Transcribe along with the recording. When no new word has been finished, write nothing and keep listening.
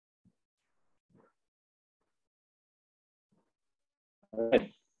All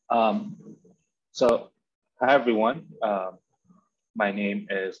right. So, hi everyone. My name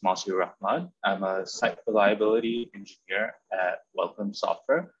is Masih Rahman. I'm a site reliability engineer at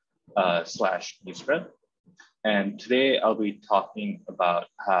Welcomesoftware / Newscred. And today I'll be talking about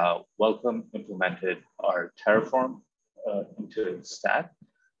how Welcome implemented our Terraform into its stack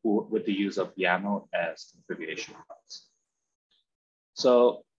with the use of YAML as configuration files.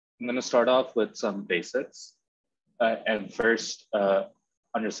 So I'm going to start off with some basics and first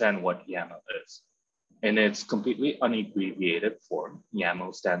understand what YAML is. In its completely unabbreviated form,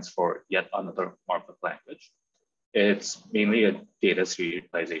 YAML stands for Yet Another Markup Language. It's mainly a data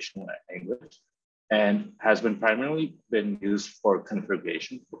serialization language and has primarily been used for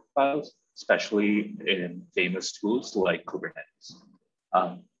configuration files, especially in famous tools like Kubernetes.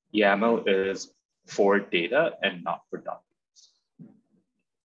 YAML is for data and not for documents.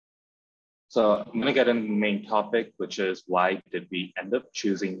 So I'm going to get into the main topic, which is why did we end up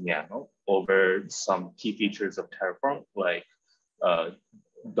choosing YAML over some key features of Terraform like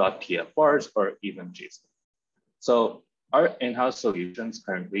 .tfrs or even JSON. So our in-house solutions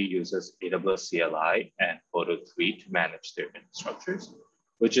currently uses AWS CLI and Photo3 to manage their infrastructures,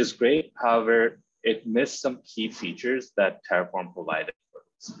 which is great. However, it missed some key features that Terraform provided for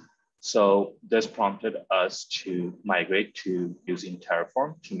us. So this prompted us to migrate to using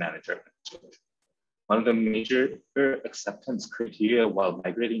Terraform to manage our infrastructure. One of the major acceptance criteria while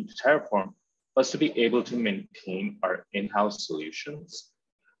migrating to Terraform was to be able to maintain our in-house solutions,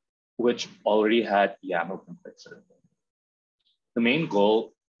 which already had YAML complexity. The main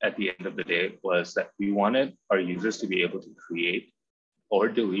goal at the end of the day was that we wanted our users to be able to create or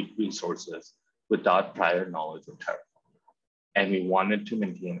delete resources without prior knowledge of Terraform. And we wanted to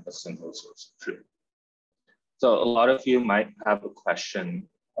maintain a single source of truth. So a lot of you might have a question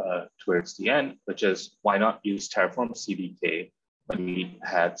towards the end, which is why not use Terraform CDK when we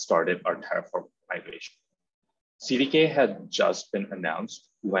had started our Terraform migration? CDK had just been announced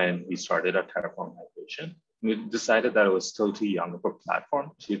when we started our Terraform migration. We decided that it was still too young of a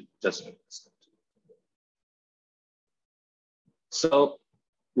platform to just invest in. So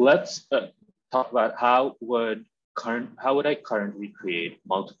let's talk about how would I currently create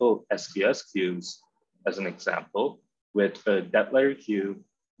multiple SPS queues as an example with a debt layer queue,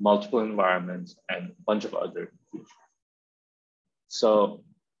 multiple environments, and a bunch of other features. So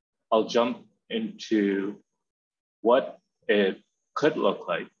I'll jump into what it could look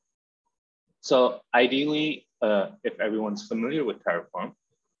like. So ideally, if everyone's familiar with Terraform,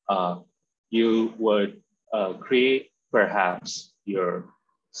 you would create perhaps your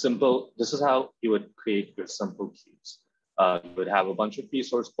simple, this is how you would create your simple queues. You would have a bunch of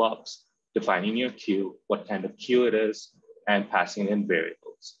resource blocks, defining your queue, what kind of queue it is, and passing in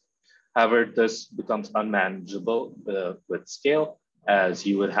variables. However, this becomes unmanageable with scale, as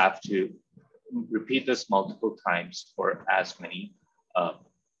you would have to repeat this multiple times for as many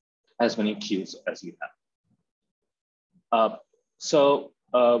queues as you have.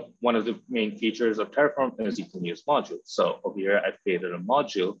 One of the main features of Terraform is you can use modules. So over here, I've created a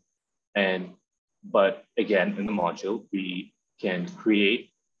module, but again, in the module, we can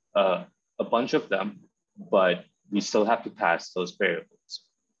create a bunch of them, but we still have to pass those variables.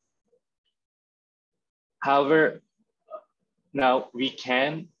 However, now we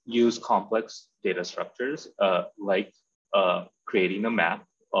can use complex data structures like creating a map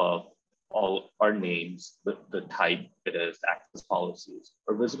of all our names, the type it is, access policies,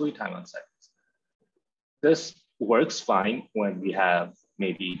 or visibility timeline settings. This works fine when we have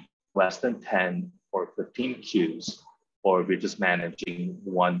maybe less than 10 or 15 queues, or we're just managing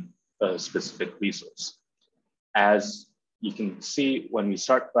one specific resource. As you can see, when we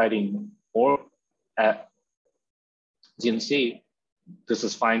start writing more, as you can see, this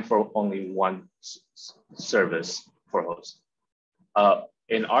is fine for only one service for host.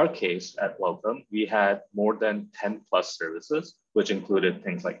 In our case at Welcome, we had more than 10 plus services, which included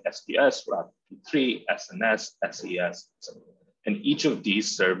things like SPS, RAP3, SNS, SES, etc. And each of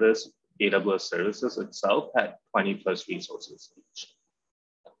these AWS services itself had 20 plus resources each.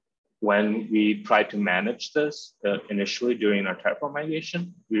 When we tried to manage this initially during our Terraform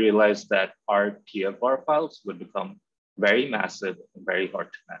migration, we realized that our TFR files would become very massive and very hard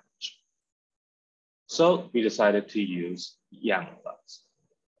to manage. So we decided to use YAML files.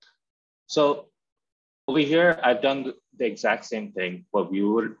 So over here, I've done the exact same thing what we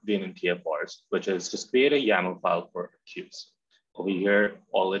would do in TFRs, which is just create a YAML file for queues. Over here,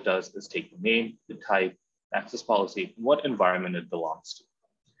 all it does is take the name, the type, access policy, what environment it belongs to.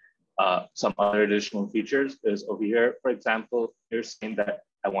 Some other additional features is over here, for example, you're saying that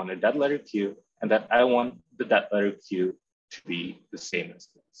I want a debt letter queue and that I want the debt letter queue to be the same as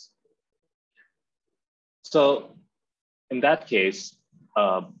this. So in that case,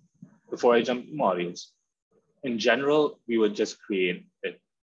 before I jump to modules, in general, we would just create the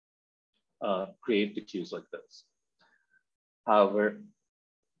queues like this. However,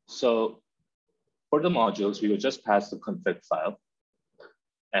 so for the modules, we would just pass the config file.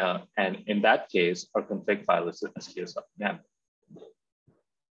 And in that case, our config file is the SKS.yaml.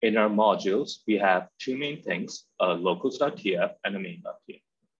 In our modules, we have two main things, locals.tf and a main.tf.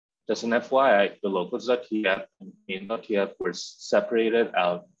 Just an FYI, the locals.tf and main.tf were separated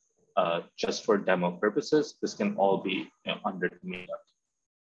out just for demo purposes. This can all be under the main.tf.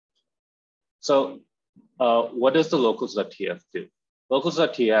 So what does the locals.tf do?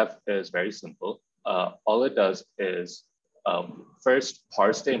 Locals.tf is very simple. All it does is first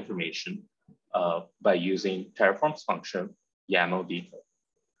parse the information by using Terraform's function, YAML decode.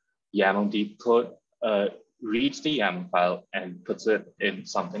 YAML decode reads the YAML file and puts it in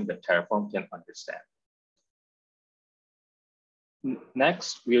something that Terraform can understand.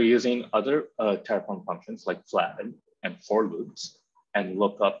 Next, we are using other Terraform functions like flatten and for loops and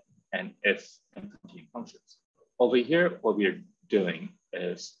lookup and if and continue functions. Over here, what we are doing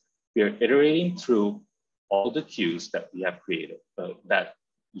is we are iterating through all the queues that we have created, that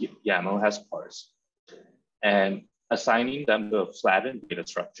YAML has parsed, and assigning them to a flattened data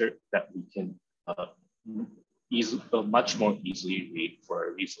structure that we can much more easily read for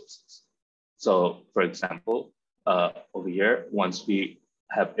our resources. So for example, over here, once we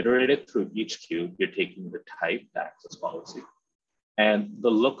have iterated through each queue, we're taking the type, the access policy. And the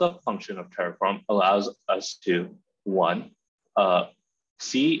lookup function of Terraform allows us to, one,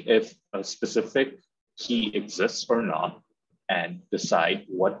 see if a specific key exists or not, and decide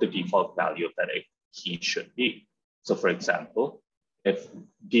what the default value of that key should be. So for example, if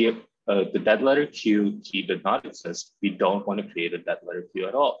the dead letter queue key did not exist, we don't want to create a dead letter queue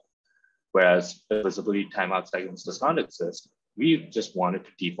at all. Whereas if visibility timeout seconds does not exist, we just want it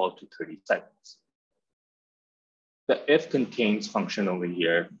to default to 30 seconds. The if contains function over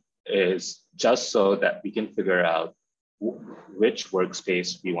here is just so that we can figure out which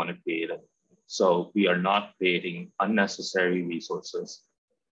workspace we want to create it. So we are not creating unnecessary resources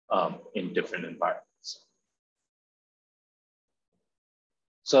in different environments.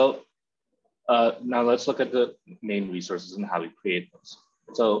 So now let's look at the main resources and how we create those.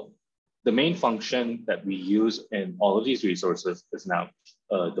 So the main function that we use in all of these resources is now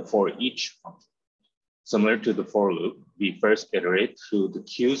the for each function. Similar to the for loop, we first iterate through the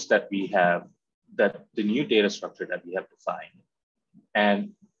queues that we have, that the new data structure that we have defined.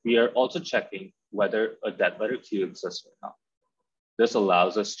 And we are also checking whether a dead letter queue exists or not. This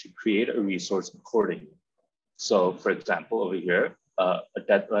allows us to create a resource accordingly. So for example, over here, a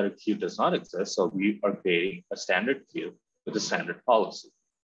dead letter queue does not exist, so we are creating a standard queue with a standard policy.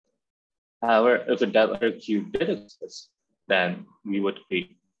 However, if a dead letter queue did exist, then we would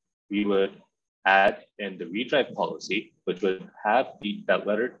add in the redrive policy, which would have the dead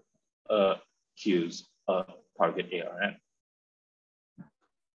letter queues target ARN.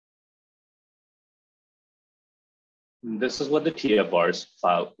 This is what the TF bars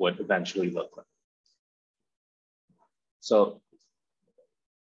file would eventually look like. So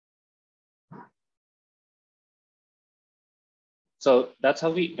that's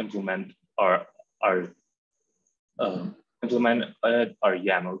how we implement our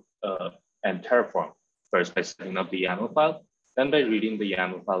YAML and Terraform. First by setting up the YAML file, then by reading the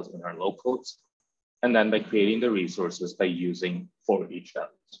YAML files in our locals, and then by creating the resources by using for each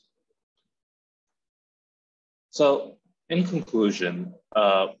values. So in conclusion,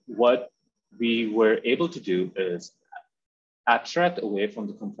 what we were able to do is abstract away from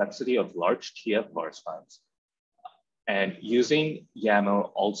the complexity of large TF parse files. And using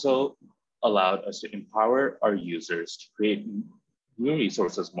YAML also allowed us to empower our users to create new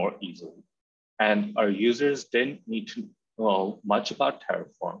resources more easily. And our users didn't need to know much about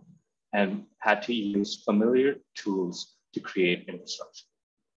Terraform and had to use familiar tools to create infrastructure.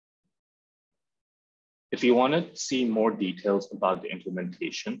 If you want to see more details about the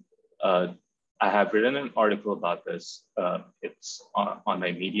implementation, I have written an article about this. It's on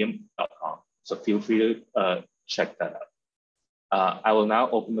my medium.com. So feel free to check that out. I will now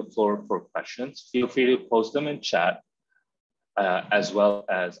open the floor for questions. Feel free to post them in chat, as well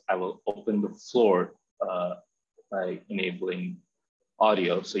as I will open the floor by enabling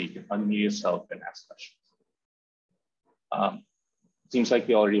audio so you can unmute yourself and ask questions. Seems like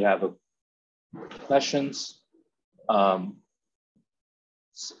we already have questions.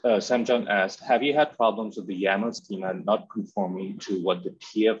 Samjung asked, have you had problems with the YAML schema not conforming to what the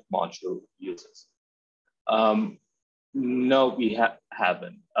TF module uses? No, we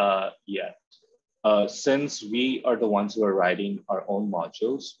haven't yet. Since we are the ones who are writing our own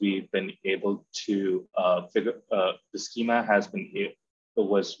modules, we've been able to figure, the schema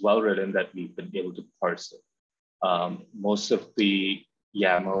was well written that we've been able to parse it. Most of the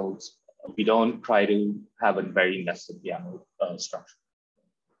YAMLs, we don't try to have a very nested YAML structure.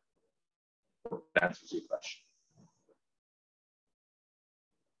 That answers your question.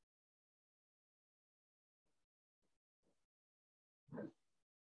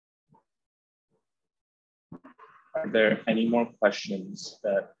 Are there any more questions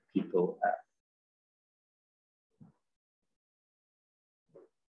that people have?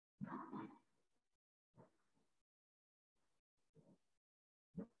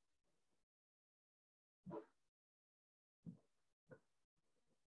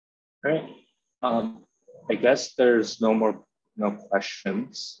 All right. I guess there's no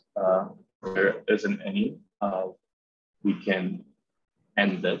questions. There isn't any. We can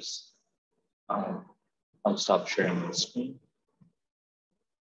end this. I'll stop sharing the screen.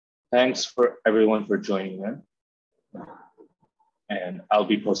 Thanks for everyone for joining in. And I'll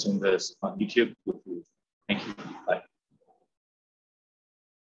be posting this on YouTube with you.